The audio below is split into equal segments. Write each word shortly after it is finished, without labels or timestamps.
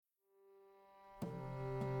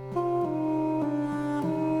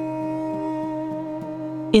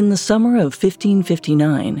In the summer of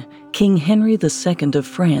 1559, King Henry II of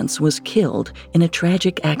France was killed in a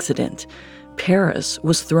tragic accident. Paris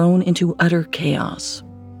was thrown into utter chaos.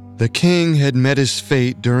 The king had met his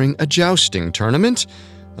fate during a jousting tournament.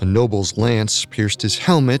 A noble's lance pierced his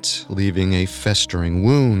helmet, leaving a festering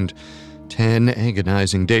wound. 10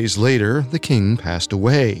 agonizing days later, the king passed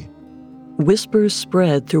away. Whispers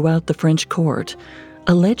spread throughout the French court.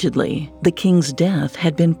 Allegedly, the king's death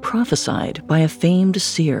had been prophesied by a famed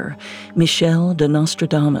seer, Michel de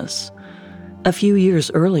Nostradamus. A few years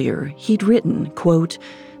earlier, he'd written, quote,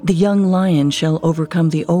 "The young lion shall overcome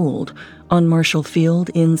the old, on martial field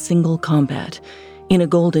in single combat. In a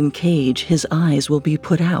golden cage his eyes will be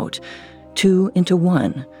put out, 2 into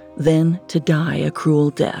 1, then to die a cruel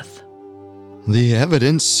death." The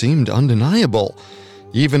evidence seemed undeniable.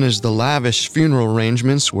 Even as the lavish funeral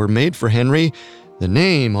arrangements were made for Henry, the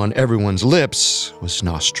name on everyone's lips was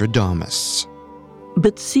Nostradamus.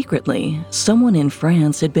 But secretly, someone in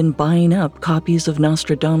France had been buying up copies of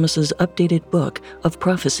Nostradamus's updated book of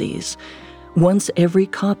prophecies. Once every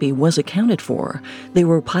copy was accounted for, they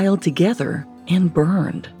were piled together and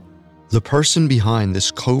burned. The person behind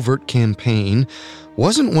this covert campaign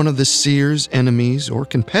wasn't one of the seer's enemies or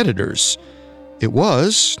competitors. It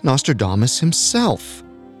was Nostradamus himself.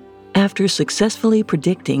 After successfully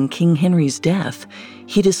predicting King Henry's death,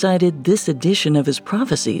 he decided this edition of his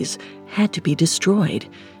prophecies had to be destroyed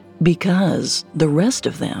because the rest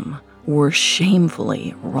of them were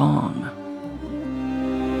shamefully wrong.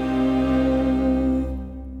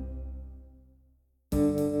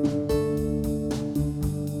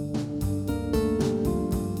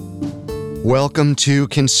 Welcome to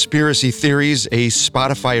Conspiracy Theories, a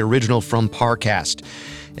Spotify original from Parcast.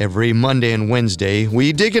 Every Monday and Wednesday,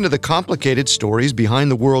 we dig into the complicated stories behind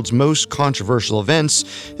the world's most controversial events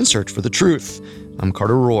and search for the truth. I'm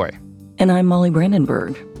Carter Roy. And I'm Molly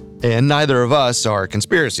Brandenburg. And neither of us are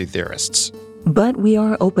conspiracy theorists. But we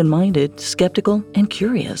are open-minded, skeptical, and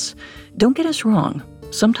curious. Don't get us wrong.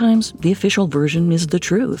 Sometimes the official version is the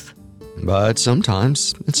truth. But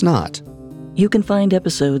sometimes it's not. You can find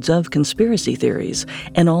episodes of Conspiracy Theories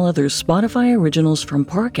and all other Spotify originals from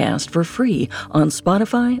Parcast for free on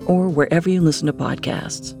Spotify or wherever you listen to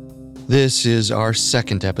podcasts. This is our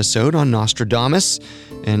second episode on Nostradamus,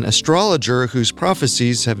 an astrologer whose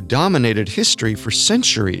prophecies have dominated history for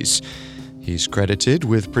centuries. He's credited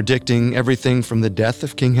with predicting everything from the death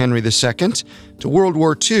of King Henry II to World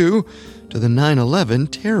War II to the 9/11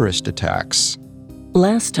 terrorist attacks.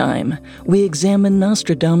 Last time, we examined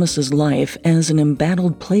Nostradamus' life as an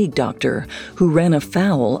embattled plague doctor who ran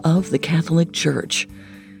afoul of the Catholic Church.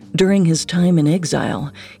 During his time in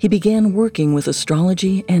exile, he began working with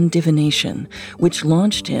astrology and divination, which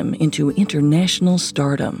launched him into international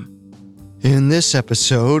stardom. In this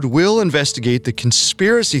episode, we'll investigate the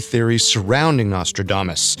conspiracy theories surrounding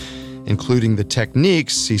Nostradamus, including the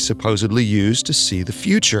techniques he supposedly used to see the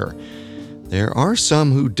future. There are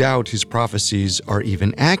some who doubt his prophecies are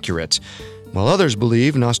even accurate, while others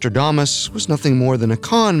believe Nostradamus was nothing more than a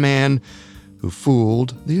con man who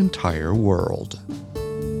fooled the entire world.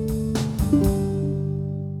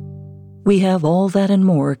 We have all that and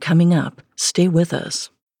more coming up. Stay with us.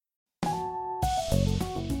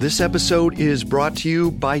 This episode is brought to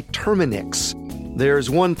you by Terminix. There's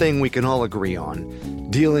one thing we can all agree on.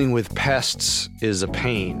 Dealing with pests is a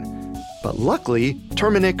pain. But luckily,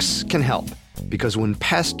 Terminix can help. Because when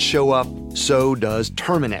pests show up, so does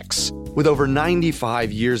Terminix. With over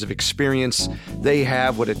 95 years of experience, they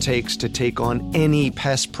have what it takes to take on any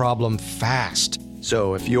pest problem fast.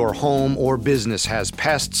 So if your home or business has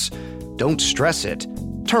pests, don't stress it.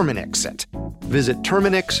 Terminix it. Visit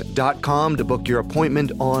Terminix.com to book your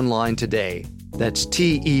appointment online today. That's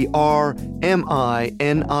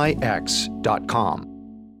Terminix.com.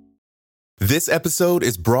 This episode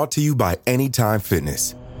is brought to you by Anytime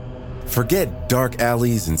Fitness. Forget dark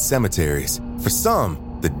alleys and cemeteries. For some,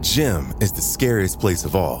 the gym is the scariest place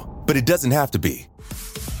of all. But it doesn't have to be.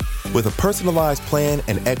 With a personalized plan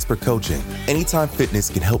and expert coaching, Anytime Fitness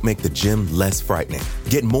can help make the gym less frightening.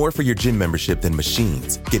 Get more for your gym membership than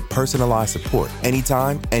machines. Get personalized support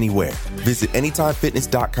anytime, anywhere. Visit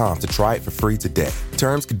AnytimeFitness.com to try it for free today.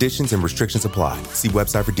 Terms, conditions, and restrictions apply. See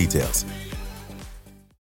website for details.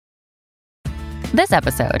 This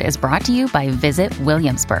episode is brought to you by Visit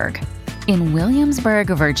Williamsburg. In Williamsburg,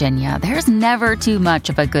 Virginia, there's never too much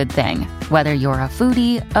of a good thing. Whether you're a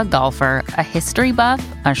foodie, a golfer, a history buff,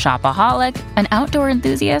 a shopaholic, an outdoor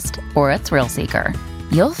enthusiast, or a thrill seeker,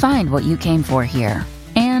 you'll find what you came for here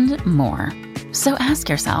and more. So ask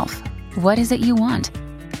yourself, what is it you want?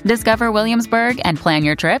 Discover Williamsburg and plan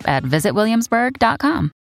your trip at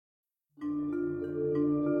visitwilliamsburg.com.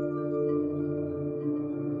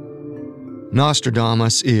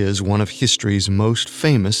 Nostradamus is one of history's most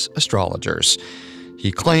famous astrologers.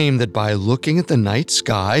 He claimed that by looking at the night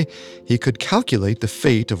sky, he could calculate the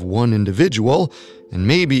fate of one individual and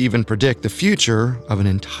maybe even predict the future of an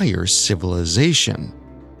entire civilization.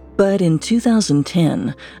 But in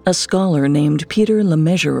 2010, a scholar named Peter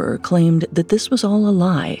Lemesurier claimed that this was all a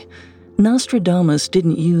lie. Nostradamus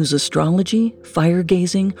didn't use astrology,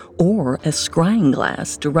 fire-gazing, or a scrying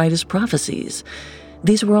glass to write his prophecies.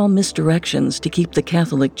 These were all misdirections to keep the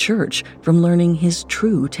Catholic Church from learning his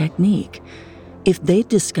true technique. If they'd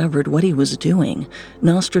discovered what he was doing,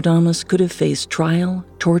 Nostradamus could have faced trial,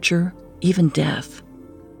 torture, even death.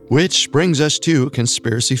 Which brings us to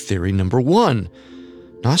conspiracy theory number 1.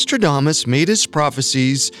 Nostradamus made his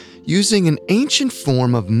prophecies using an ancient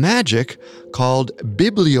form of magic called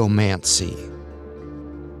bibliomancy.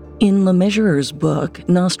 In Lemesurier's book,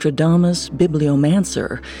 Nostradamus,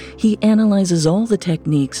 Bibliomancer, he analyzes all the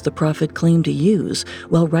techniques the prophet claimed to use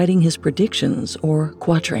while writing his predictions or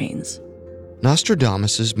quatrains.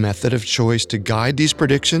 Nostradamus' method of choice to guide these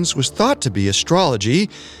predictions was thought to be astrology,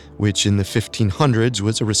 which in the 1500s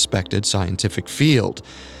was a respected scientific field.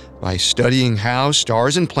 By studying how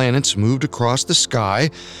stars and planets moved across the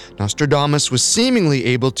sky, Nostradamus was seemingly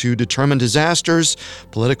able to determine disasters,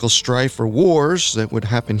 political strife, or wars that would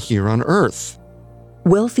happen here on Earth.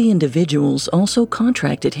 Wealthy individuals also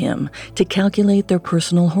contracted him to calculate their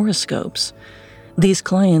personal horoscopes. These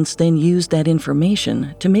clients then used that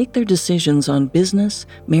information to make their decisions on business,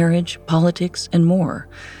 marriage, politics, and more.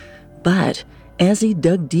 But as he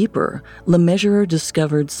dug deeper, Lemesurier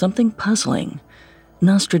discovered something puzzling.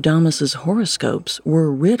 Nostradamus' horoscopes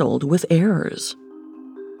were riddled with errors.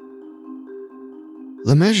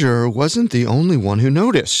 Lemesurier wasn't the only one who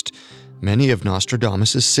noticed. Many of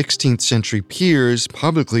Nostradamus' 16th century peers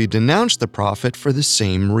publicly denounced the prophet for the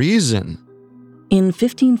same reason. In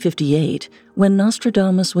 1558, when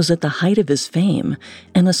Nostradamus was at the height of his fame,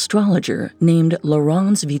 an astrologer named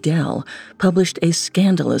Laurence Vidal published a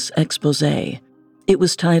scandalous exposé. It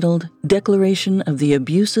was titled Declaration of the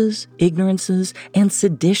Abuses, Ignorances, and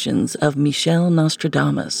Seditions of Michel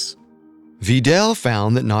Nostradamus. Vidal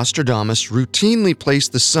found that Nostradamus routinely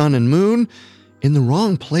placed the sun and moon in the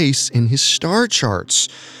wrong place in his star charts.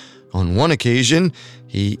 On one occasion,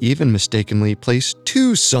 he even mistakenly placed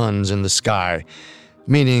 2 suns in the sky,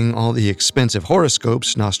 meaning all the expensive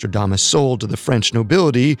horoscopes Nostradamus sold to the French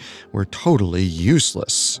nobility were totally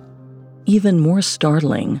useless. Even more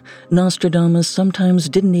startling, Nostradamus sometimes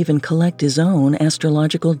didn't even collect his own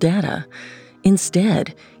astrological data.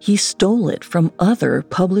 Instead, he stole it from other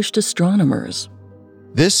published astronomers.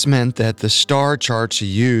 This meant that the star charts he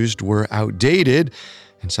used were outdated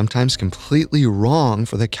and sometimes completely wrong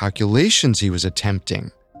for the calculations he was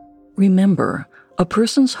attempting. Remember, a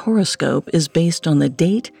person's horoscope is based on the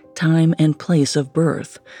date, time, and place of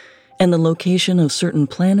birth, and the location of certain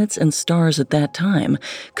planets and stars at that time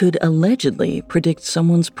could allegedly predict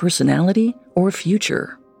someone's personality or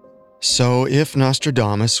future. So if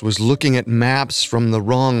Nostradamus was looking at maps from the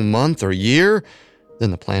wrong month or year, then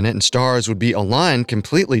the planet and stars would be aligned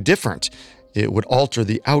completely different. It would alter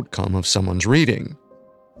the outcome of someone's reading.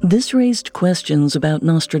 This raised questions about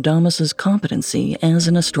Nostradamus' competency as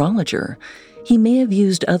an astrologer. He may have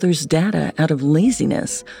used others' data out of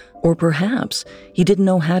laziness, or perhaps he didn't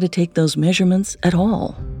know how to take those measurements at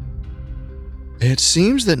all. It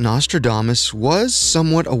seems that Nostradamus was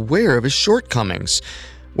somewhat aware of his shortcomings.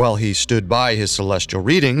 While he stood by his celestial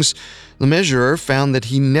readings, Lemesurier found that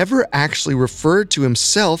he never actually referred to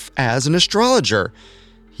himself as an astrologer.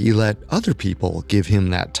 He let other people give him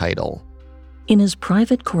that title. In his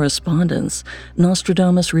private correspondence,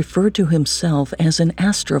 Nostradamus referred to himself as an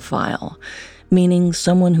astrophile, meaning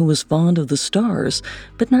someone who was fond of the stars,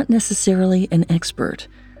 but not necessarily an expert.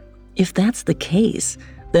 If that's the case,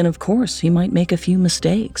 then of course he might make a few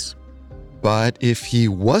mistakes. But if he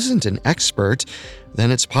wasn't an expert, then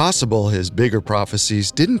it's possible his bigger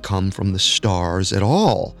prophecies didn't come from the stars at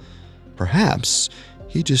all. Perhaps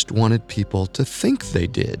he just wanted people to think they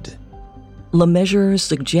did. Lemesurier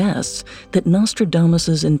suggests that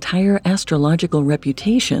Nostradamus' entire astrological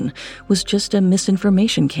reputation was just a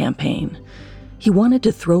misinformation campaign. He wanted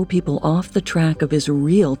to throw people off the track of his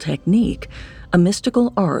real technique, a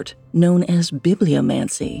mystical art known as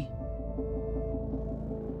bibliomancy.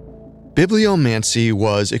 Bibliomancy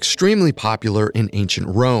was extremely popular in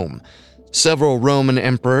ancient Rome. Several Roman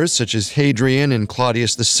emperors, such as Hadrian and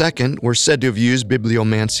Claudius II, were said to have used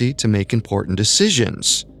bibliomancy to make important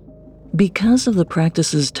decisions. Because of the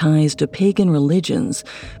practice's ties to pagan religions,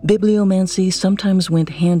 bibliomancy sometimes went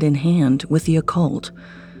hand in hand with the occult.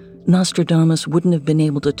 Nostradamus wouldn't have been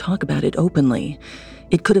able to talk about it openly.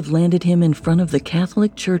 It could have landed him in front of the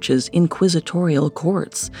Catholic Church's inquisitorial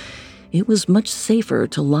courts. It was much safer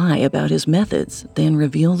to lie about his methods than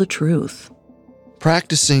reveal the truth.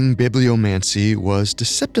 Practicing bibliomancy was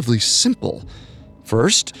deceptively simple.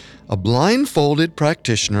 First, a blindfolded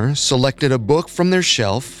practitioner selected a book from their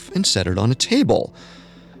shelf and set it on a table.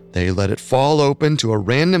 They let it fall open to a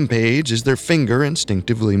random page as their finger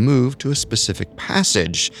instinctively moved to a specific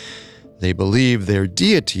passage. They believed their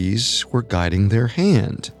deities were guiding their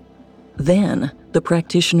hand. Then, the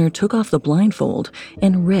practitioner took off the blindfold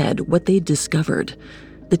and read what they'd discovered.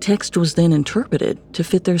 The text was then interpreted to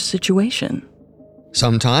fit their situation.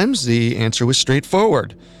 Sometimes the answer was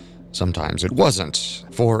straightforward. Sometimes it wasn't.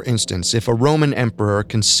 For instance, if a Roman emperor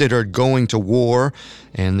considered going to war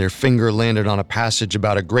and their finger landed on a passage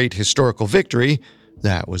about a great historical victory,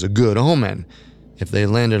 that was a good omen. If they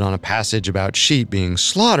landed on a passage about sheep being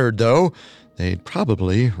slaughtered, though, they'd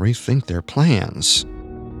probably rethink their plans.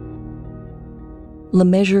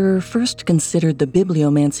 LeMessurier first considered the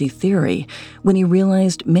bibliomancy theory when he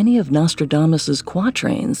realized many of Nostradamus's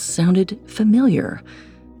quatrains sounded familiar.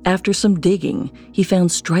 After some digging, he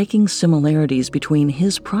found striking similarities between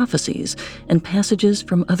his prophecies and passages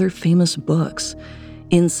from other famous books.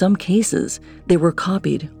 In some cases, they were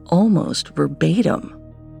copied almost verbatim.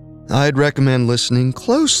 I'd recommend listening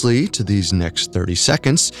closely to these next 30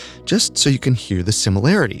 seconds just so you can hear the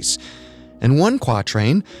similarities. In one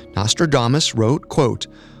quatrain, Nostradamus wrote, quote,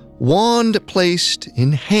 "Wand placed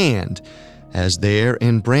in hand, as there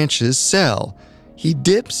in branches sell. He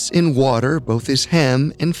dips in water both his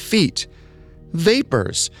hem and feet.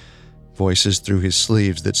 Vapors, voices through his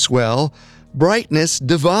sleeves that swell. Brightness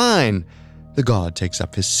divine, the god takes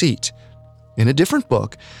up his seat." In a different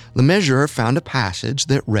book, LeMessurier found a passage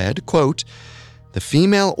that read, quote, "The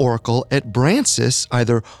female oracle at Brancis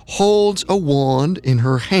either holds a wand in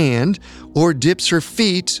her hand, or dips her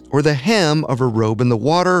feet or the hem of her robe in the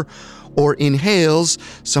water, or inhales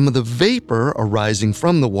some of the vapor arising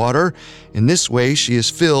from the water. In this way she is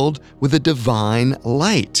filled with a divine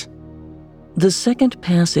light." The second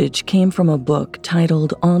passage came from a book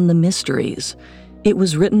titled On the Mysteries. It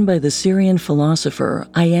was written by the Syrian philosopher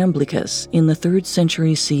Iamblichus in the 3rd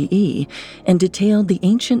century CE and detailed the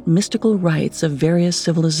ancient mystical rites of various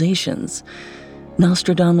civilizations.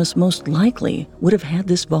 Nostradamus most likely would have had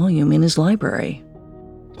this volume in his library.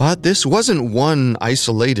 But this wasn't one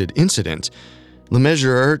isolated incident.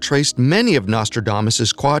 LeMessurier traced many of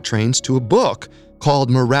Nostradamus's quatrains to a book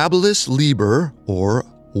called Mirabilis Liber, or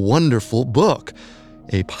Wonderful Book,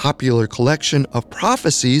 a popular collection of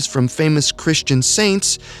prophecies from famous Christian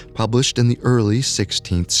saints published in the early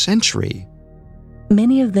 16th century.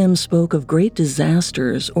 Many of them spoke of great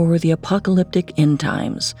disasters or the apocalyptic end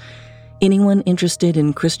times. Anyone interested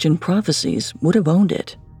in Christian prophecies would have owned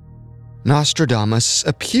it. Nostradamus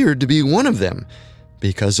appeared to be one of them,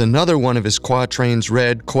 because another one of his quatrains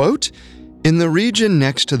read, quote, "In the region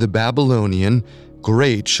next to the Babylonian,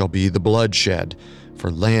 great shall be the bloodshed.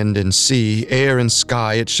 For land and sea, air and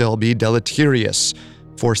sky, it shall be deleterious.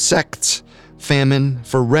 For sects, famine,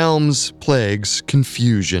 for realms, plagues,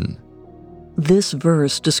 confusion." This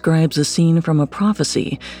verse describes a scene from a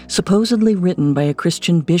prophecy supposedly written by a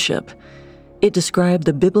Christian bishop. It described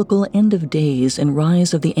the biblical end of days and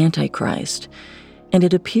rise of the Antichrist, and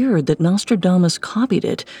it appeared that Nostradamus copied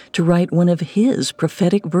it to write one of his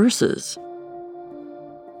prophetic verses.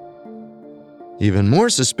 Even more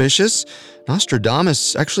suspicious,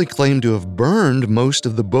 Nostradamus actually claimed to have burned most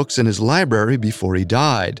of the books in his library before he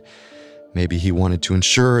died. Maybe he wanted to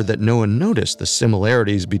ensure that no one noticed the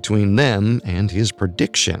similarities between them and his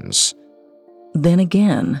predictions. Then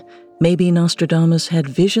again, maybe Nostradamus had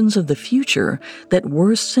visions of the future that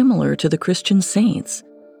were similar to the Christian saints.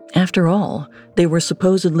 After all, they were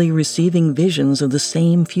supposedly receiving visions of the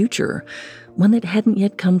same future, one that hadn't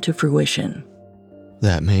yet come to fruition.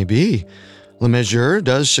 That may be. LeMessurier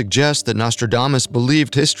does suggest that Nostradamus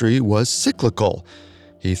believed history was cyclical.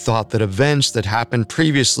 He thought that events that happened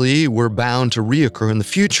previously were bound to reoccur in the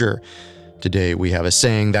future. Today we have a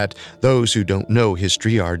saying that those who don't know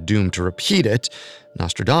history are doomed to repeat it.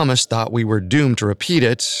 Nostradamus thought we were doomed to repeat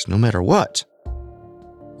it no matter what.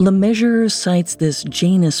 LeMessurier cites this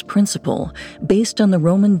Janus principle based on the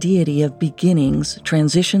Roman deity of beginnings,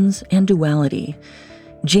 transitions, and duality.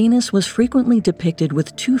 Janus was frequently depicted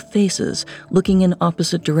with two faces looking in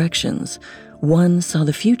opposite directions. One saw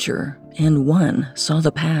the future, and one saw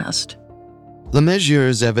the past.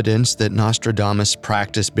 LeMessurier's evidence that Nostradamus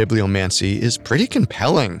practiced bibliomancy is pretty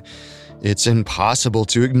compelling. It's impossible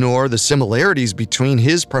to ignore the similarities between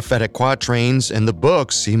his prophetic quatrains and the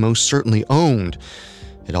books he most certainly owned.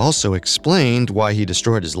 It also explained why he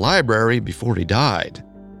destroyed his library before he died.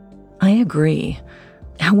 I agree.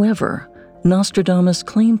 However, Nostradamus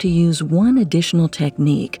claimed to use one additional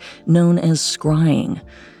technique known as scrying.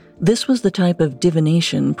 This was the type of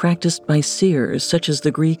divination practiced by seers such as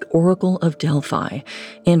the Greek Oracle of Delphi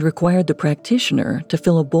and required the practitioner to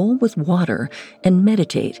fill a bowl with water and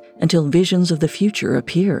meditate until visions of the future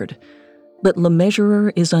appeared. But Le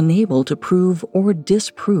Measurer is unable to prove or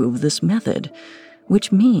disprove this method,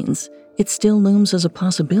 which means it still looms as a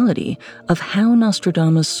possibility of how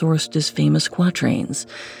Nostradamus sourced his famous quatrains,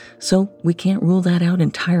 so we can't rule that out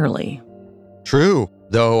entirely. True,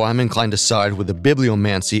 though I'm inclined to side with the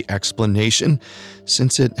bibliomancy explanation,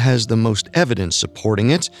 since it has the most evidence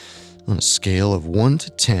supporting it. On a scale of 1 to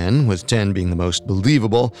 10, with 10 being the most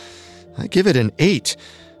believable, I give it an 8.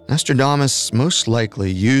 Nostradamus most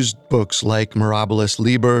likely used books like Mirabilis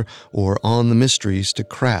Liber or On the Mysteries to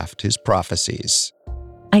craft his prophecies.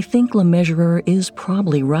 I think Le Measurer is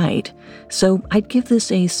probably right, so I'd give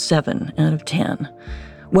this a 7 out of 10.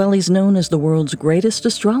 While he's known as the world's greatest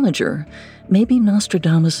astrologer, maybe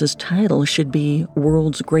Nostradamus' title should be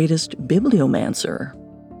World's Greatest Bibliomancer.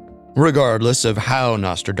 Regardless of how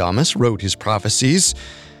Nostradamus wrote his prophecies,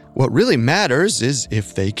 what really matters is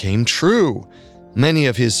if they came true. Many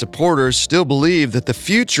of his supporters still believe that the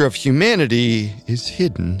future of humanity is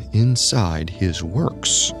hidden inside his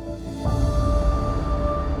works.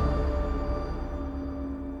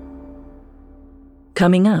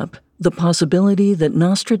 Coming up, the possibility that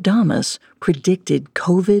Nostradamus predicted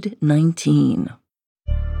COVID-19.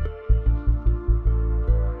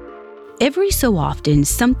 Every so often,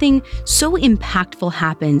 something so impactful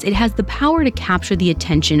happens, it has the power to capture the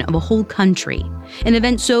attention of a whole country. An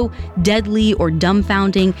event so deadly or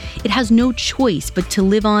dumbfounding, it has no choice but to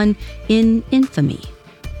live on in infamy.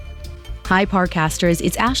 Hi, Parcasters,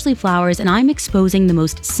 it's Ashley Flowers, and I'm exposing the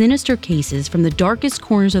most sinister cases from the darkest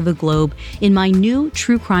corners of the globe in my new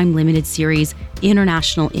True Crime Limited series,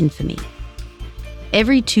 International Infamy.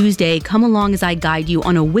 Every Tuesday, come along as I guide you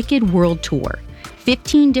on a wicked world tour.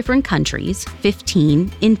 15 different countries, 15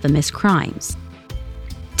 infamous crimes.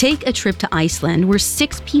 Take a trip to Iceland, where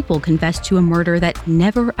 6 people confessed to a murder that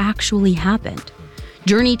never actually happened.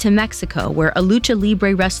 Journey to Mexico, where a lucha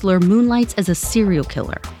libre wrestler moonlights as a serial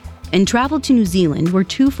killer. And travel to New Zealand, where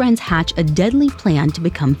 2 friends hatch a deadly plan to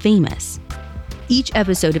become famous. Each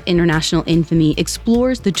episode of International Infamy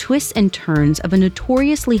explores the twists and turns of a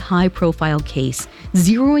notoriously high-profile case,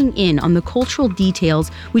 zeroing in on the cultural details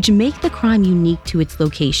which make the crime unique to its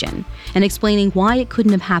location, and explaining why it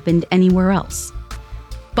couldn't have happened anywhere else.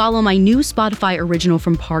 Follow my new Spotify original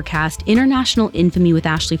from Parcast, International Infamy with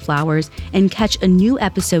Ashley Flowers, and catch a new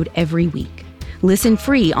episode every week. Listen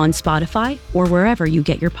free on Spotify or wherever you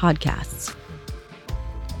get your podcasts.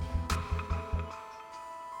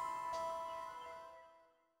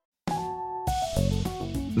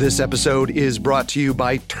 This episode is brought to you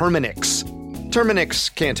by Terminix. Terminix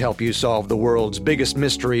can't help you solve the world's biggest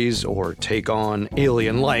mysteries or take on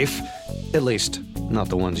alien life, at least not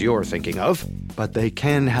the ones you're thinking of, but they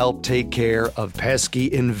can help take care of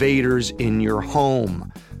pesky invaders in your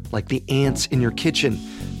home, like the ants in your kitchen,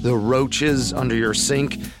 the roaches under your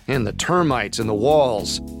sink, and the termites in the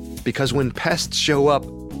walls. Because when pests show up,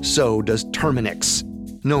 so does Terminix.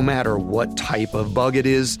 No matter what type of bug it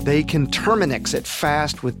is, they can Terminix it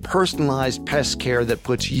fast with personalized pest care that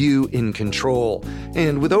puts you in control.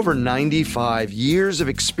 And with over 95 years of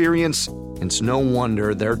experience, it's no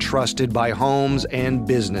wonder they're trusted by homes and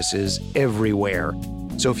businesses everywhere.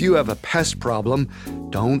 So if you have a pest problem,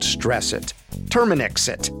 don't stress it. Terminix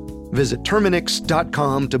it. Visit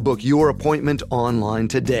Terminix.com to book your appointment online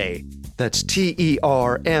today. That's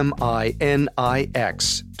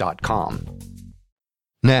TERMINIX.com.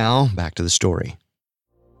 Now, back to the story.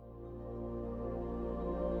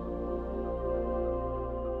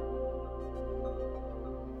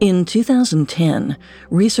 In 2010,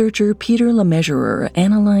 researcher Peter Le Measurer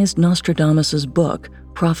analyzed Nostradamus' book,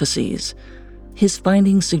 Prophecies. His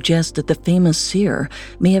findings suggest that the famous seer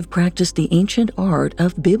may have practiced the ancient art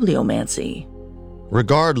of bibliomancy.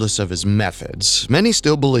 Regardless of his methods, many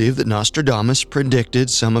still believe that Nostradamus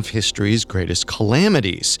predicted some of history's greatest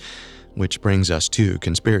calamities, which brings us to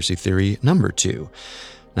conspiracy theory number 2.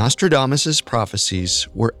 Nostradamus' prophecies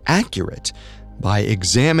were accurate. By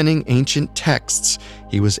examining ancient texts,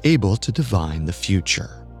 he was able to divine the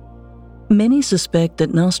future. Many suspect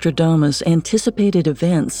that Nostradamus anticipated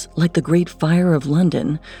events like the Great Fire of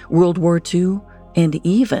London, World War II, and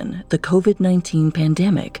even the COVID-19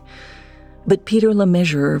 pandemic. But Peter Le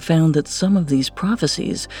Measurer found that some of these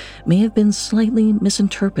prophecies may have been slightly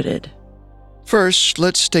misinterpreted. First,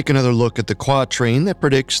 let's take another look at the quatrain that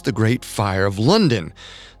predicts the Great Fire of London,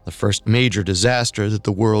 the first major disaster that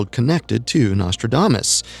the world connected to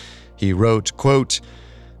Nostradamus. He wrote, quote,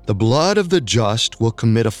 "The blood of the just will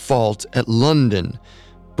commit a fault at London.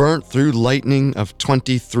 Burnt through lightning of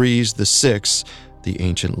 23's the 6, the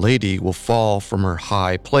ancient lady will fall from her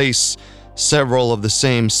high place. Several of the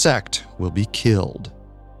same sect will be killed."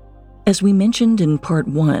 As we mentioned in Part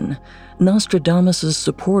 1, Nostradamus'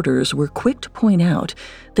 supporters were quick to point out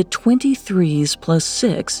that 23's plus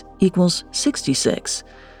 6 equals 66.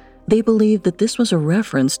 They believed that this was a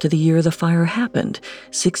reference to the year the fire happened,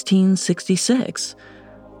 1666.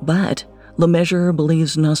 But Le Mesurier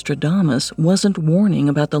believes Nostradamus wasn't warning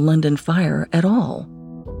about the London fire at all.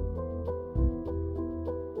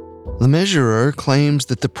 Le Mesurier claims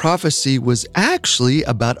that the prophecy was actually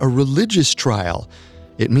about a religious trial.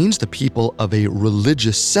 It means the people of a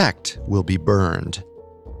religious sect will be burned.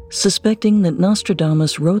 Suspecting that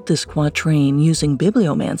Nostradamus wrote this quatrain using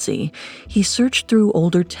bibliomancy, he searched through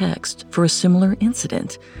older texts for a similar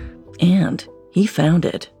incident, and he found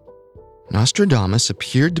it. Nostradamus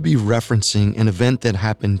appeared to be referencing an event that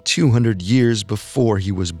happened 200 years before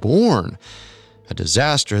he was born, a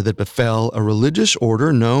disaster that befell a religious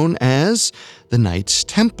order known as the Knights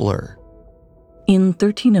Templar. In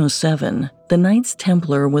 1307, the Knights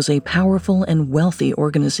Templar was a powerful and wealthy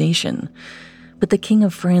organization, but the King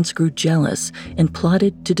of France grew jealous and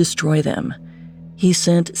plotted to destroy them. He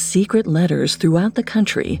sent secret letters throughout the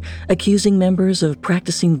country accusing members of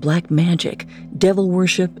practicing black magic, devil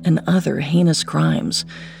worship, and other heinous crimes.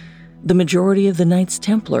 The majority of the Knights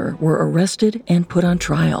Templar were arrested and put on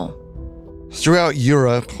trial. Throughout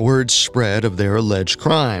Europe, word spread of their alleged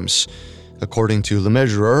crimes. According to Le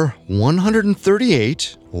Mesurier,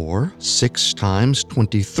 138, or 6 times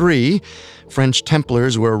 23, French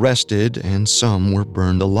Templars were arrested and some were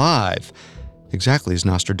burned alive, exactly as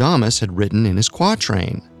Nostradamus had written in his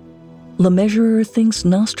quatrain. Le Mesurier thinks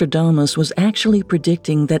Nostradamus was actually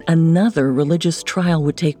predicting that another religious trial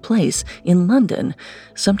would take place in London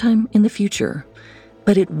sometime in the future,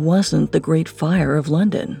 but it wasn't the Great Fire of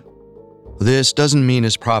London. This doesn't mean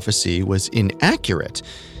his prophecy was inaccurate.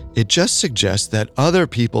 It just suggests that other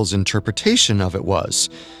people's interpretation of it was.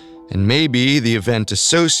 And maybe the event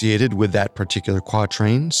associated with that particular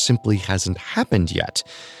quatrain simply hasn't happened yet.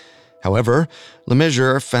 However, Le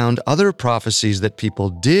Mesurier found other prophecies that people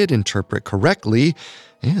did interpret correctly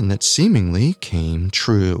and that seemingly came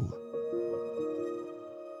true.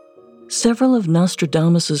 Several of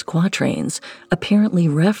Nostradamus' quatrains apparently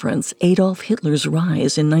reference Adolf Hitler's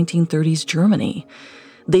rise in 1930s Germany.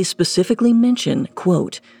 They specifically mention,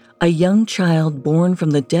 quote, "a young child born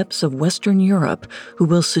from the depths of Western Europe who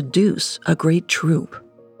will seduce a great troop."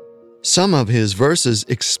 Some of his verses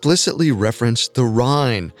explicitly reference the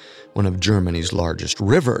Rhine, one of Germany's largest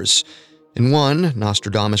rivers. In one,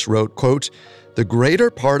 Nostradamus wrote, quote, "The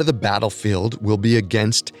greater part of the battlefield will be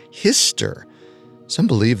against Hister." Some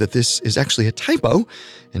believe that this is actually a typo,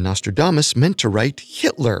 and Nostradamus meant to write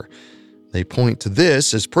Hitler. They point to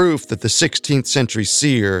this as proof that the 16th century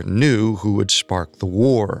seer knew who would spark the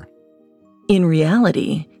war. In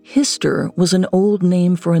reality, Hister was an old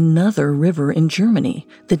name for another river in Germany,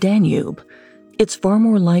 the Danube. It's far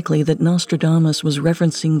more likely that Nostradamus was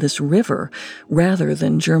referencing this river rather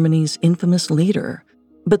than Germany's infamous leader.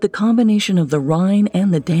 But the combination of the Rhine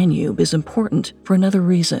and the Danube is important for another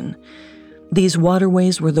reason. These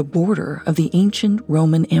waterways were the border of the ancient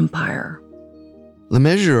Roman Empire. Le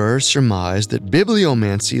Mesurier surmised that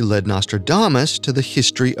bibliomancy led Nostradamus to the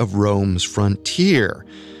history of Rome's frontier.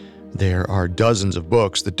 There are dozens of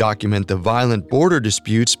books that document the violent border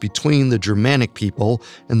disputes between the Germanic people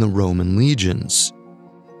and the Roman legions.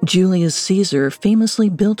 Julius Caesar famously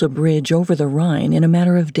built a bridge over the Rhine in a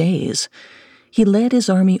matter of days. He led his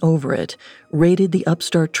army over it, raided the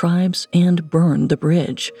upstart tribes, and burned the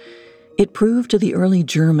bridge. It proved to the early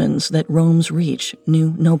Germans that Rome's reach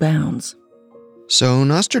knew no bounds. So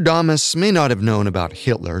Nostradamus may not have known about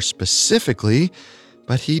Hitler specifically,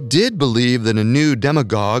 but he did believe that a new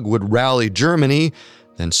demagogue would rally Germany,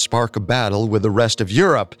 then spark a battle with the rest of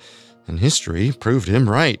Europe, and history proved him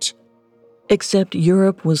right. Except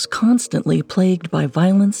Europe was constantly plagued by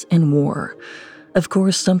violence and war. Of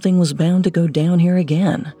course, something was bound to go down here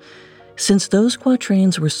again. Since those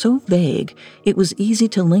quatrains were so vague, it was easy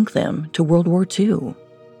to link them to World War II.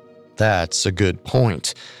 That's a good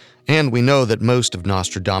point. And we know that most of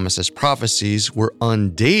Nostradamus' prophecies were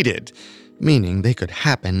undated, meaning they could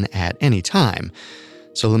happen at any time.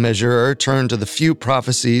 So Le Mesurier turned to the few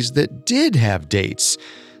prophecies that did have dates,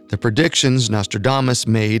 the predictions Nostradamus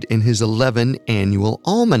made in his 11 annual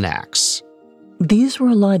almanacs. These were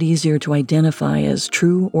a lot easier to identify as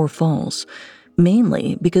true or false,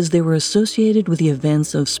 mainly because they were associated with the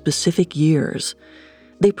events of specific years.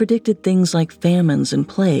 They predicted things like famines and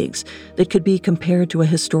plagues that could be compared to a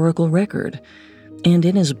historical record. And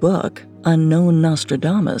in his book, Unknown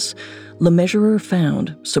Nostradamus, LeMessurier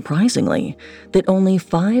found, surprisingly, that only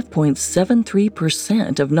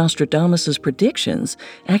 5.73% of Nostradamus's predictions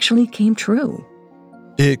actually came true.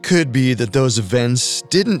 It could be that those events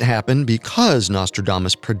didn't happen because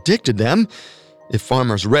Nostradamus predicted them. If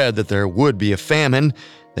farmers read that there would be a famine,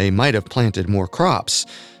 they might have planted more crops.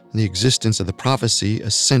 The existence of the prophecy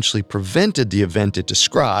essentially prevented the event it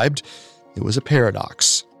described. It was a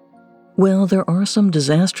paradox. Well, there are some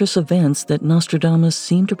disastrous events that Nostradamus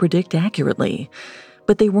seemed to predict accurately,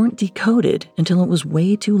 but they weren't decoded until it was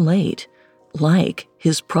way too late, like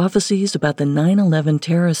his prophecies about the 9/11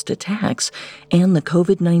 terrorist attacks and the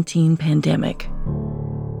COVID-19 pandemic.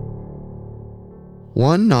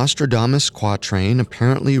 One Nostradamus quatrain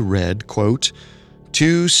apparently read, quote,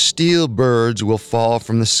 "Two steel birds will fall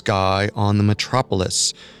from the sky on the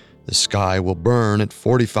metropolis. The sky will burn at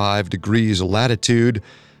 45 degrees latitude.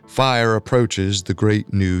 Fire approaches the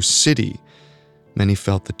great new city." Many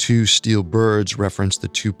felt the two steel birds referenced the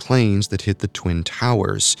two planes that hit the Twin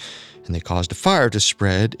Towers, and they caused a fire to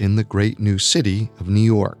spread in the great new city of New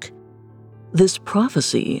York. This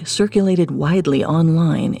prophecy circulated widely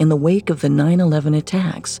online in the wake of the 9/11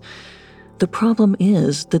 attacks. The problem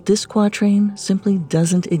is that this quatrain simply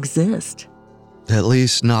doesn't exist. At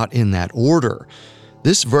least not in that order.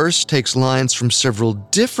 This verse takes lines from several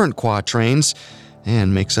different quatrains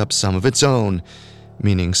and makes up some of its own,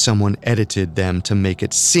 meaning someone edited them to make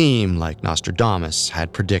it seem like Nostradamus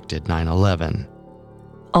had predicted 9/11.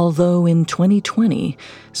 Although in 2020,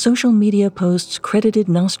 social media posts credited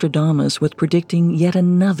Nostradamus with predicting yet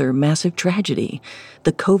another massive tragedy,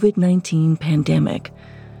 the COVID-19 pandemic.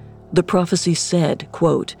 The prophecy said,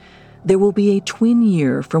 quote, "There will be a twin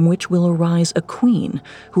year from which will arise a queen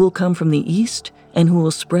who will come from the east and who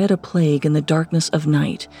will spread a plague in the darkness of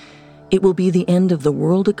night. It will be the end of the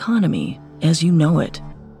world economy as you know it."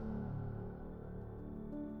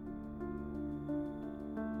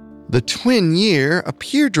 The twin year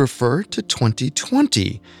appeared to refer to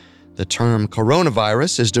 2020. The term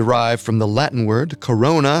coronavirus is derived from the Latin word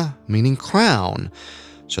corona, meaning crown.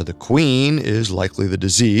 So the queen is likely the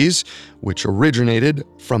disease, which originated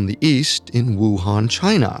from the east in Wuhan,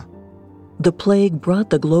 China. The plague brought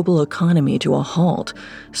the global economy to a halt,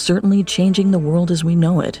 certainly changing the world as we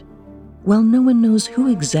know it. While no one knows who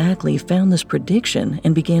exactly found this prediction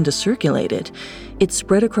and began to circulate it, it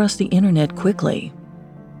spread across the internet quickly.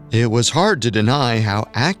 It was hard to deny how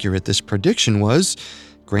accurate this prediction was.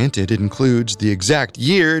 Granted, it includes the exact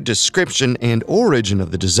year, description, and origin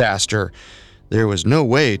of the disaster. There was no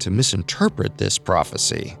way to misinterpret this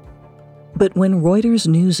prophecy. But when Reuters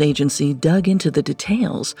news agency dug into the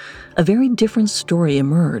details, a very different story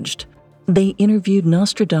emerged. They interviewed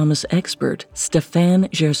Nostradamus expert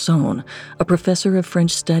Stéphane Gerson, a professor of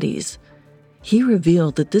French studies. He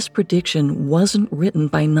revealed that this prediction wasn't written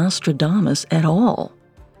by Nostradamus at all.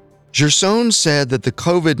 Gerson said that the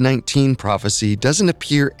COVID-19 prophecy doesn't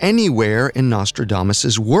appear anywhere in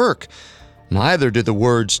Nostradamus' work. Neither did the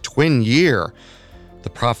words twin year. The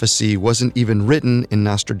prophecy wasn't even written in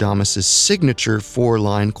Nostradamus' signature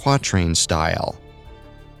four-line quatrain style.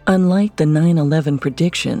 Unlike the 9/11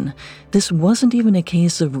 prediction, this wasn't even a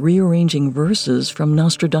case of rearranging verses from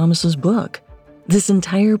Nostradamus' book. This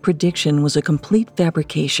entire prediction was a complete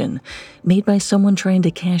fabrication made by someone trying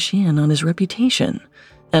to cash in on his reputation.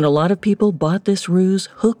 And a lot of people bought this ruse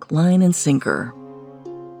hook, line, and sinker.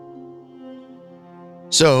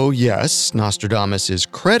 So, yes, Nostradamus is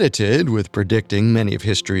credited with predicting many of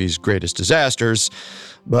history's greatest disasters,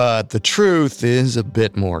 but the truth is a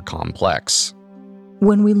bit more complex.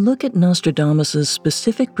 When we look at Nostradamus'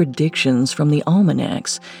 specific predictions from the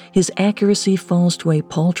almanacs, his accuracy falls to a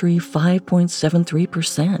paltry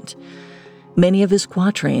 5.73%. Many of his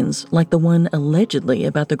quatrains, like the one allegedly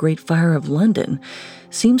about the Great Fire of London,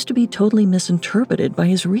 seems to be totally misinterpreted by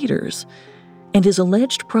his readers. And his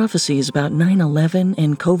alleged prophecies about 9/11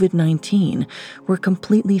 and COVID-19 were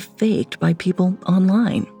completely faked by people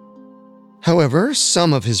online. However,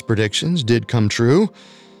 some of his predictions did come true.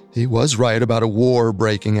 He was right about a war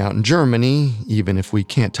breaking out in Germany, even if we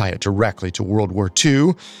can't tie it directly to World War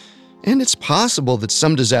II. And it's possible that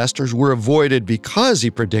some disasters were avoided because he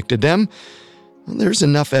predicted them. There's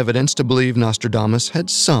enough evidence to believe Nostradamus had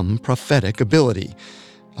some prophetic ability.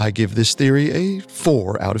 I give this theory a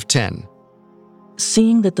 4 out of 10.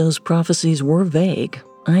 Seeing that those prophecies were vague,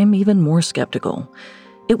 I'm even more skeptical.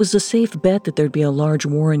 It was a safe bet that there'd be a large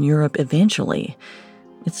war in Europe eventually.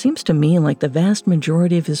 It seems to me like the vast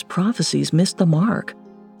majority of his prophecies missed the mark.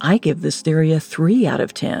 I give this theory a 3 out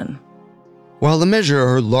of 10. While the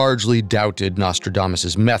measurer largely doubted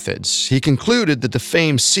Nostradamus' methods, he concluded that the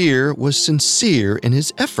famed seer was sincere in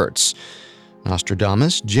his efforts.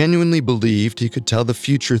 Nostradamus genuinely believed he could tell the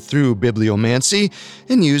future through bibliomancy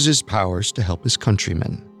and use his powers to help his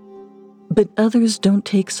countrymen. But others don't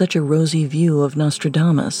take such a rosy view of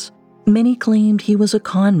Nostradamus. Many claimed he was a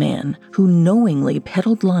con man who knowingly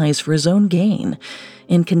peddled lies for his own gain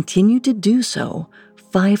and continued to do so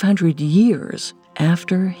 500 years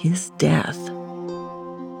after his death.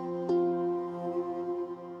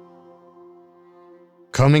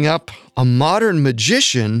 Coming up, a modern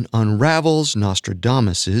magician unravels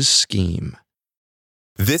Nostradamus' scheme.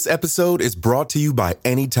 This episode is brought to you by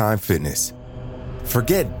Anytime Fitness.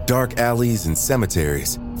 Forget dark alleys and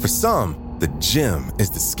cemeteries. For some, the gym is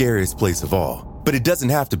the scariest place of all, but it doesn't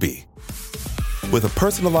have to be. With a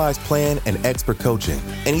personalized plan and expert coaching,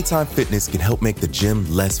 Anytime Fitness can help make the gym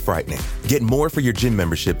less frightening. Get more for your gym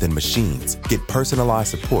membership than machines. Get personalized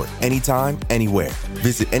support anytime, anywhere.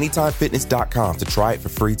 Visit AnytimeFitness.com to try it for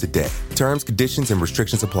free today. Terms, conditions, and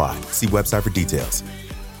restrictions apply. See website for details.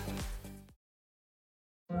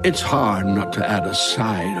 It's hard not to add a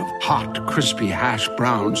side of hot, crispy hash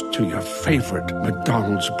browns to your favorite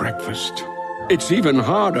McDonald's breakfast. It's even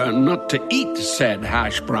harder not to eat said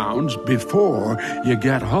hash browns before you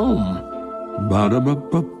get home.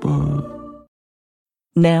 Ba-da-ba-ba-ba.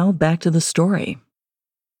 Now back to the story.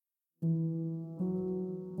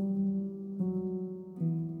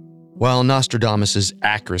 While Nostradamus'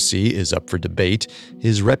 accuracy is up for debate,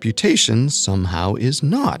 his reputation somehow is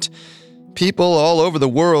not. People all over the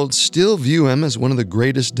world still view him as one of the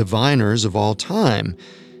greatest diviners of all time,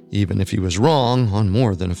 even if he was wrong on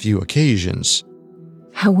more than a few occasions.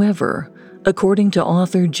 However, according to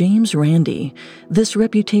author James Randi, this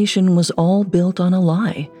reputation was all built on a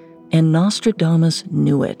lie, and Nostradamus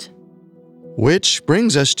knew it. Which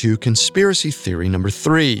brings us to conspiracy theory number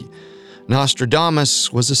 3.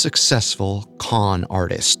 Nostradamus was a successful con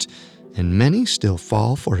artist, and many still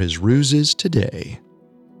fall for his ruses today.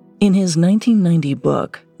 In his 1990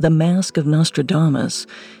 book, The Mask of Nostradamus,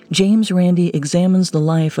 James Randi examines the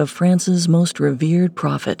life of France's most revered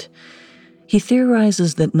prophet. He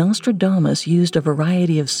theorizes that Nostradamus used a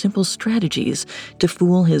variety of simple strategies to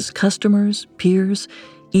fool his customers, peers,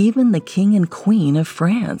 even the king and queen of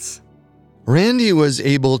France. Randi was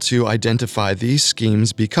able to identify these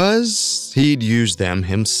schemes because he'd used them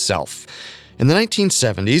himself. In the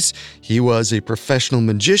 1970s, he was a professional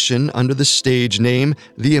magician under the stage name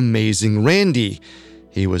The Amazing Randi.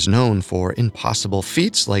 He was known for impossible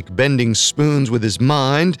feats like bending spoons with his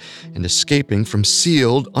mind and escaping from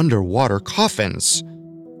sealed underwater coffins.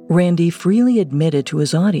 Randi freely admitted to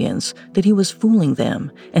his audience that he was fooling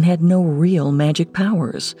them and had no real magic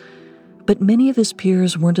powers. But many of his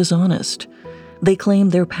peers weren't as honest. They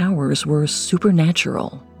claimed their powers were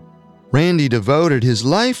supernatural. Randi devoted his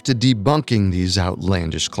life to debunking these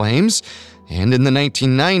outlandish claims, and in the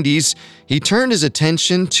 1990s, he turned his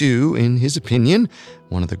attention to, in his opinion,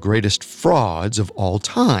 one of the greatest frauds of all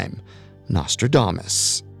time,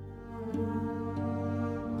 Nostradamus.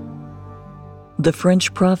 The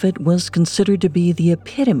French prophet was considered to be the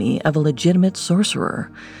epitome of a legitimate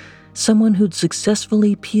sorcerer, someone who'd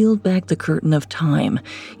successfully peeled back the curtain of time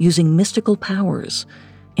using mystical powers,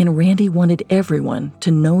 and Randi wanted everyone to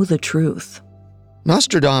know the truth.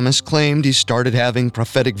 Nostradamus claimed he started having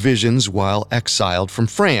prophetic visions while exiled from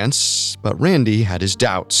France, but Randi had his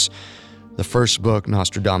doubts. The first book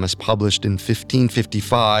Nostradamus published in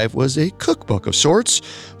 1555 was a cookbook of sorts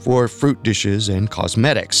for fruit dishes and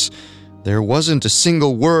cosmetics. There wasn't a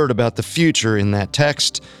single word about the future in that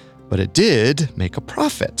text, but it did make a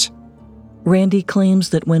profit. Randi claims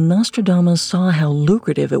that when Nostradamus saw how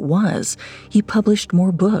lucrative it was, he published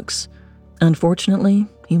more books. Unfortunately,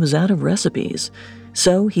 he was out of recipes,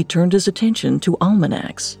 so he turned his attention to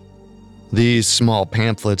almanacs. These small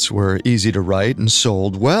pamphlets were easy to write and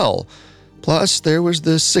sold well. Plus, there was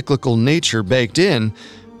the cyclical nature baked in,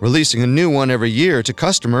 releasing a new one every year to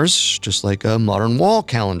customers, just like a modern wall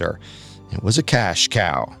calendar. It was a cash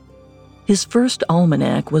cow. His first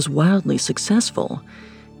almanac was wildly successful,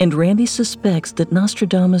 and Randi suspects that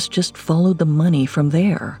Nostradamus just followed the money from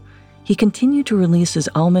there. He continued to release his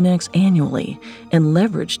almanacs annually and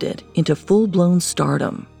leveraged it into full-blown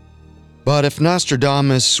stardom. But if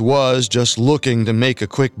Nostradamus was just looking to make a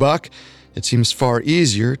quick buck, it seems far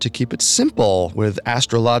easier to keep it simple with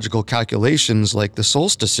astrological calculations like the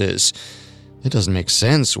solstices. It doesn't make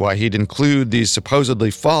sense why he'd include these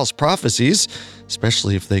supposedly false prophecies,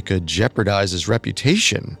 especially if they could jeopardize his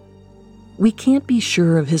reputation. We can't be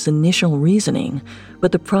sure of his initial reasoning,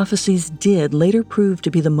 but the prophecies did later prove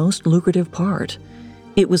to be the most lucrative part.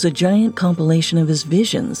 It was a giant compilation of his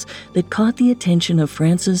visions that caught the attention of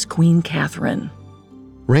France's Queen Catherine.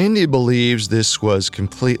 Randy believes this was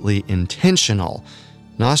completely intentional.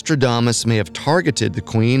 Nostradamus may have targeted the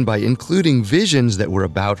queen by including visions that were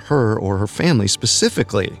about her or her family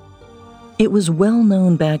specifically. It was well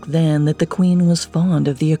known back then that the queen was fond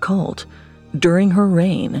of the occult. During her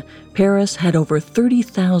reign, Paris had over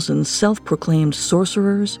 30,000 self-proclaimed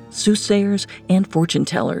sorcerers, soothsayers, and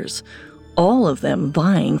fortune-tellers, all of them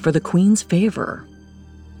vying for the queen's favor.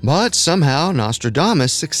 But somehow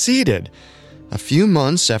Nostradamus succeeded. A few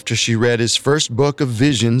months after she read his first book of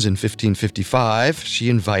visions in 1555, she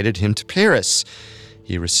invited him to Paris.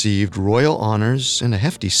 He received royal honors and a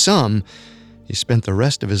hefty sum. He spent the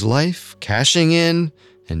rest of his life cashing in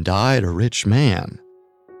and died a rich man.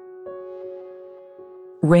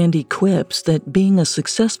 Randy quips that being a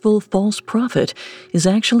successful false prophet is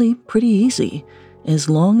actually pretty easy, as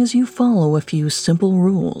long as you follow a few simple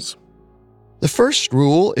rules. The first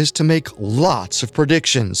rule is to make lots of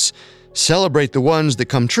predictions. Celebrate the ones that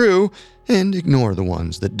come true and ignore the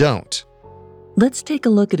ones that don't. Let's take a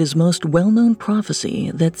look at his most well-known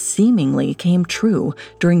prophecy that seemingly came true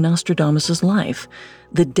during Nostradamus' life,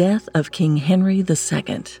 the death of King Henry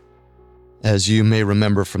II. As you may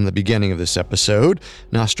remember from the beginning of this episode,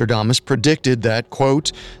 Nostradamus predicted that,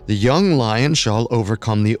 quote, "The young lion shall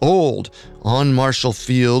overcome the old on martial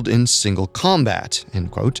field in single combat,"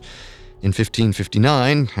 end quote. In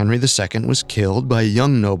 1559, Henry II was killed by a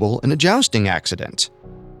young noble in a jousting accident.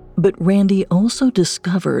 But Randy also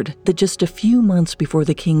discovered that just a few months before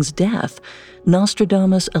the king's death,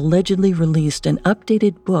 Nostradamus allegedly released an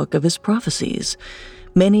updated book of his prophecies.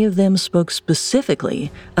 Many of them spoke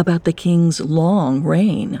specifically about the king's long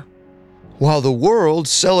reign. While the world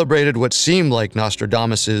celebrated what seemed like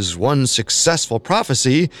Nostradamus' one successful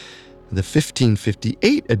prophecy, the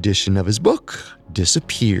 1558 edition of his book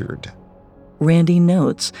disappeared. Randy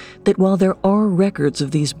notes that while there are records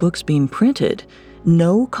of these books being printed,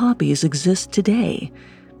 no copies exist today.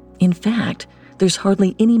 In fact, there's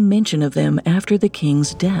hardly any mention of them after the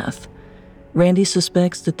king's death. Randy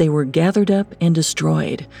suspects that they were gathered up and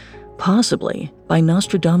destroyed, possibly by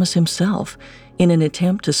Nostradamus himself, in an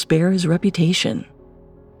attempt to spare his reputation.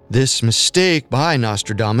 This mistake by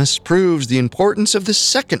Nostradamus proves the importance of the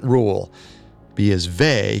second rule: be as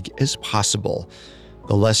vague as possible.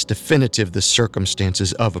 The less definitive the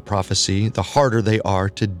circumstances of a prophecy, the harder they are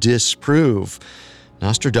to disprove.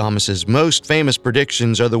 Nostradamus' most famous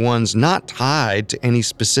predictions are the ones not tied to any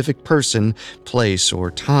specific person, place,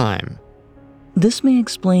 or time. This may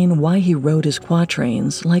explain why he wrote his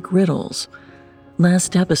quatrains like riddles.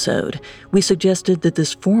 Last episode, we suggested that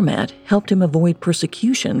this format helped him avoid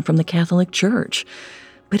persecution from the Catholic Church,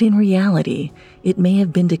 but in reality, it may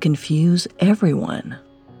have been to confuse everyone.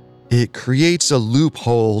 It creates a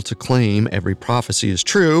loophole to claim every prophecy is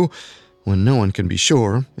true when no one can be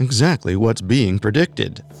sure exactly what's being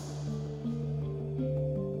predicted.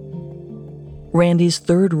 Randy's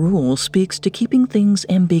third rule speaks to keeping things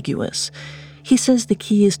ambiguous. He says the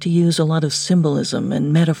key is to use a lot of symbolism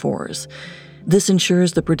and metaphors. This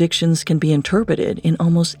ensures the predictions can be interpreted in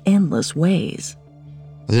almost endless ways.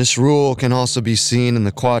 This rule can also be seen in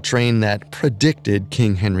the quatrain that predicted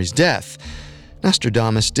King Henry's death.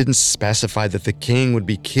 Nostradamus didn't specify that the king would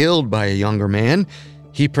be killed by a younger man.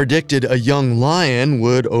 He predicted a young lion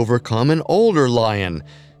would overcome an older lion.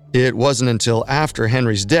 It wasn't until after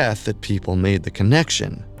Henry's death that people made the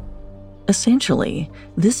connection. Essentially,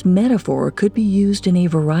 this metaphor could be used in a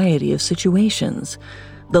variety of situations.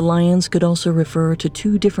 The lions could also refer to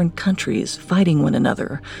two different countries fighting one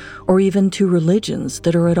another, or even two religions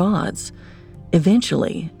that are at odds.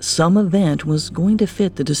 Eventually, some event was going to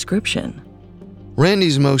fit the description.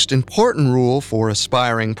 Randy's most important rule for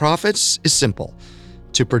aspiring prophets is simple: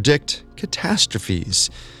 to predict catastrophes.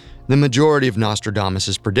 The majority of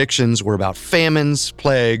Nostradamus' predictions were about famines,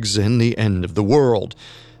 plagues, and the end of the world.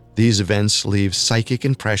 These events leave psychic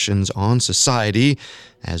impressions on society,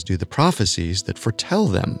 as do the prophecies that foretell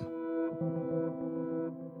them.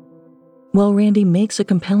 While Randy makes a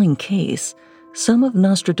compelling case, some of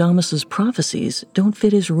Nostradamus' prophecies don't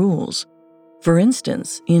fit his rules. For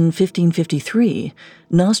instance, in 1553,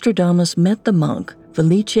 Nostradamus met the monk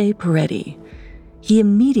Felice Peretti. He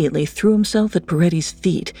immediately threw himself at Peretti's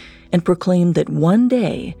feet and proclaimed that one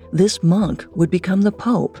day this monk would become the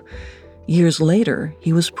Pope. Years later,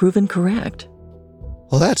 he was proven correct.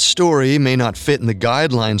 Well, that story may not fit in the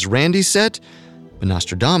guidelines Randy set, but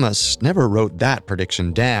Nostradamus never wrote that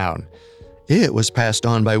prediction down. It was passed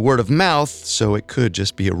on by word of mouth, so it could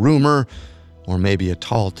just be a rumor, or maybe a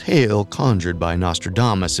tall tale conjured by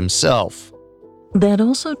Nostradamus himself. That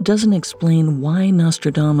also doesn't explain why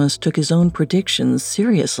Nostradamus took his own predictions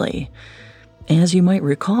seriously. As you might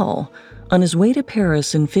recall, on his way to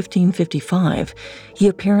Paris in 1555, he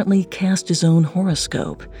apparently cast his own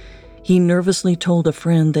horoscope. He nervously told a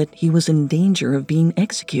friend that he was in danger of being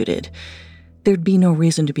executed. There'd be no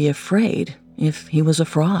reason to be afraid if he was a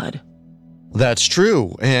fraud. That's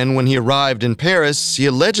true, and when he arrived in Paris, he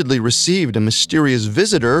allegedly received a mysterious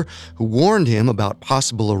visitor who warned him about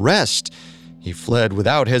possible arrest. He fled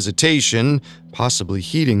without hesitation, possibly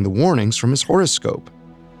heeding the warnings from his horoscope.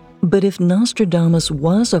 But if Nostradamus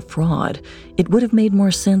was a fraud, it would have made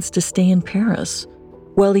more sense to stay in Paris.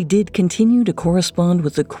 While he did continue to correspond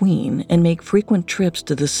with the Queen and make frequent trips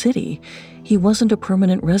to the city, he wasn't a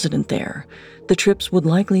permanent resident there. The trips would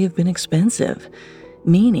likely have been expensive,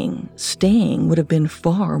 meaning staying would have been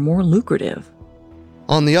far more lucrative.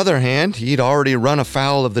 On the other hand, he'd already run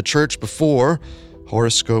afoul of the church before.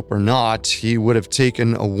 Horoscope or not, he would have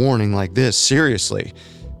taken a warning like this seriously.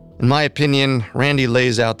 In my opinion, Randy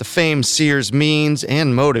lays out the famed seer's means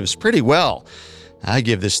and motives pretty well. I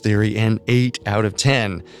give this theory an 8 out of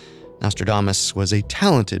 10. Nostradamus was a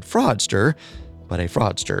talented fraudster, but a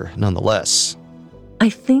fraudster nonetheless.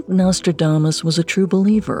 I think Nostradamus was a true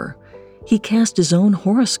believer. He cast his own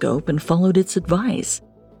horoscope and followed its advice,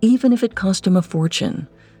 even if it cost him a fortune.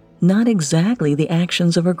 Not exactly the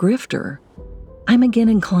actions of a grifter. I'm again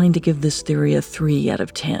inclined to give this theory a 3 out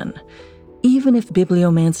of 10. Even if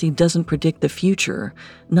bibliomancy doesn't predict the future,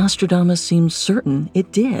 Nostradamus seems certain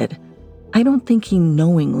it did. I don't think he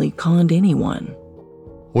knowingly conned anyone.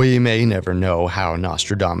 We may never know how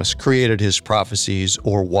Nostradamus created his prophecies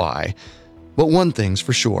or why, but one thing's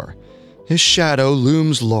for sure. His shadow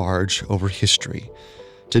looms large over history.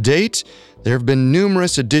 To date, there have been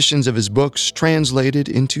numerous editions of his books translated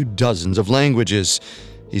into dozens of languages.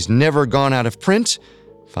 He's never gone out of print.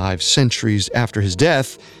 5 centuries after his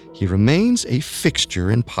death, he remains a fixture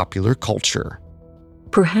in popular culture.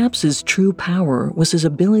 Perhaps his true power was his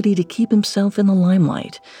ability to keep himself in the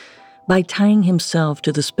limelight. By tying himself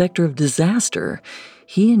to the specter of disaster,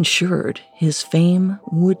 he ensured his fame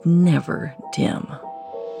would never dim.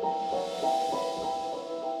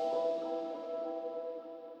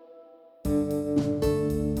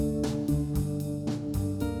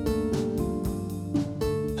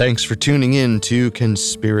 Thanks for tuning in to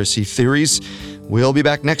Conspiracy Theories. We'll be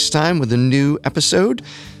back next time with a new episode.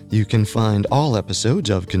 You can find all episodes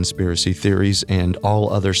of Conspiracy Theories and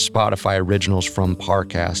all other Spotify originals from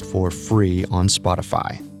Parcast for free on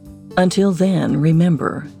Spotify. Until then,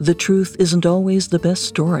 remember, the truth isn't always the best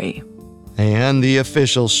story. And the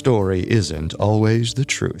official story isn't always the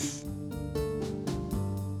truth.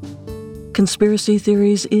 Conspiracy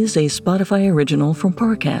Theories is a Spotify original from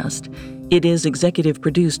Parcast. It is executive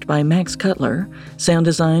produced by Max Cutler, sound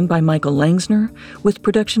designed by Michael Langsner, with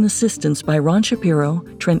production assistance by Ron Shapiro,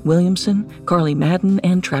 Trent Williamson, Carly Madden,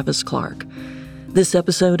 and Travis Clark. This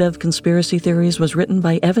episode of Conspiracy Theories was written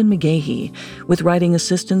by Evan McGahee, with writing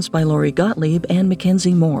assistance by Lori Gottlieb and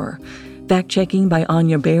Mackenzie Moore, fact-checking by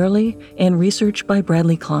Anya Bailey, and research by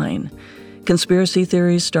Bradley Klein. Conspiracy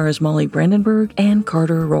Theories stars Molly Brandenburg and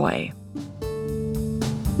Carter Roy.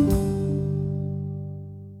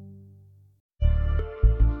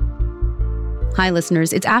 Hi,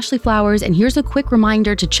 listeners. It's Ashley Flowers, and here's a quick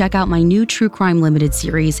reminder to check out my new True Crime Limited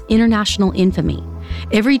series, International Infamy.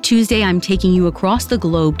 Every Tuesday, I'm taking you across the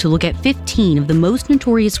globe to look at 15 of the most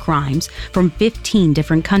notorious crimes from 15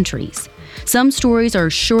 different countries. Some stories are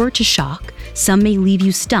sure to shock, some may leave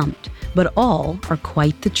you stumped, but all are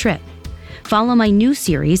quite the trip. Follow my new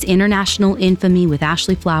series, International Infamy with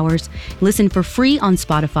Ashley Flowers. Listen for free on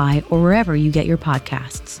Spotify or wherever you get your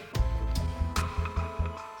podcasts.